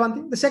that is one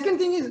thing. The second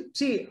thing is,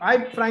 see,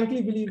 I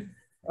frankly believe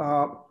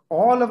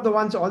all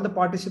the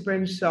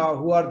participants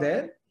who are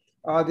there,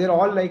 they're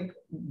all like,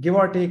 give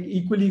or take,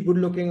 equally good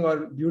looking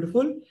or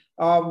beautiful.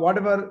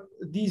 Whatever,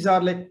 these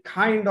are like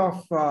kind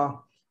of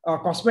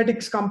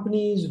cosmetics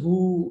companies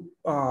who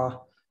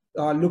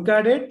look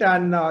at it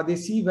and they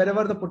see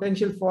wherever the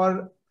potential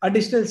for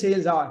additional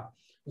sales are.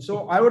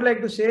 So I would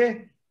like to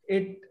say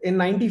it in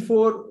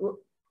 94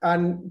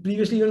 and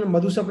previously even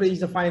Madhusapra reached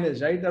the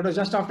finals, right? That was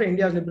just after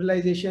India's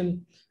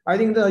liberalization. I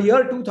think the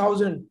year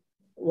 2000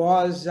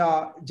 was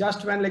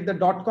just when like the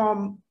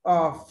 .com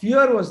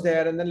fear was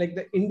there, and then like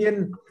the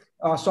Indian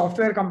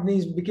software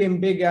companies became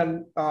big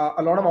and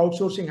a lot of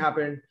outsourcing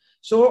happened.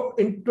 So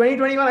in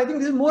 2021, I think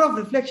this is more of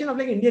reflection of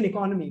like Indian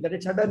economy, that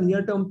it's at a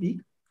near-term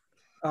peak.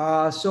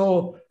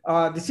 So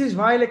this is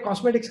why like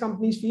cosmetics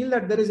companies feel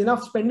that there is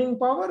enough spending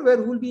power where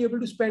who will be able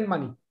to spend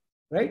money,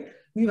 right?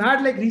 We've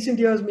had like recent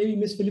years, maybe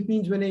Miss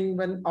Philippines winning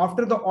when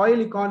after the oil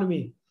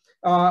economy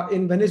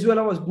in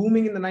Venezuela was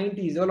booming in the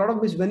 90s. There were a lot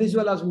of Miss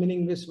Venezuela's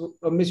winning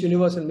Miss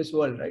Universe and Miss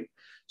World, right?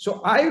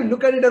 So I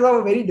look at it from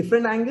a very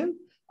different angle.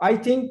 I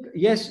think,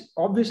 yes,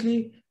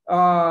 obviously,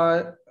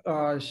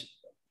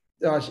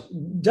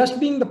 just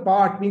being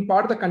part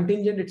of the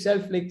contingent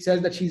itself like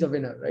says that she's a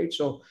winner, right?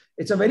 So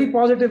it's a very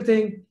positive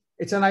thing.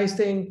 It's a nice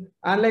thing.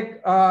 And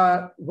like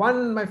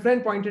my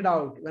friend pointed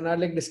out when I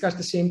like discussed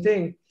the same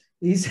thing,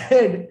 he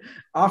said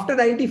after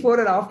 94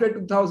 and after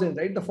 2000,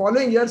 right, the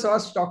following year saw a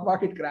stock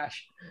market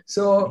crash.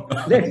 So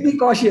let's be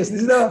cautious.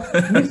 This is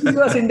the Miss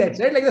Universe index,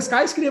 right? Like the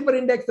skyscraper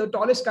index, the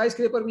tallest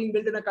skyscraper being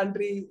built in a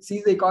country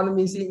sees the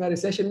economy seeing a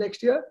recession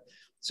next year.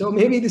 So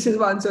maybe this is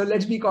one. So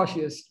let's be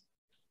cautious.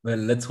 Well,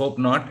 let's hope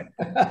not.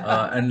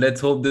 And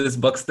let's hope this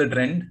bucks the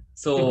trend.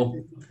 So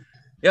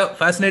yeah,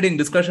 fascinating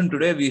discussion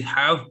today. We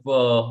have,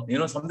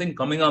 something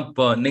coming up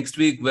next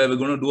week where we're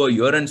going to do a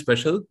year-end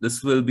special.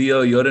 This will be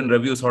a year-end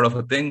review sort of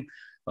a thing.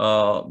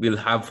 We'll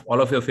have all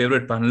of your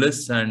favorite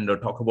panelists and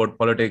talk about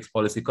politics,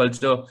 policy,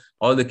 culture,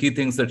 all the key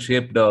things that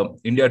shaped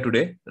India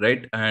today,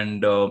 right?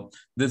 And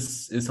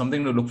this is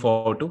something to look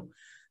forward to.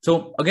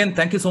 So again,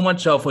 thank you so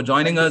much for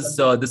joining us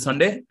this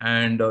Sunday,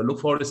 and look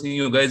forward to seeing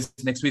you guys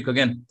next week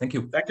again. Thank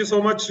you. Thank you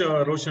so much,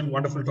 Roshan.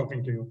 Wonderful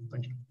talking to you.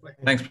 Thank you.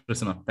 Thanks,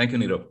 Prasanna. Thank you,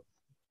 Nirav.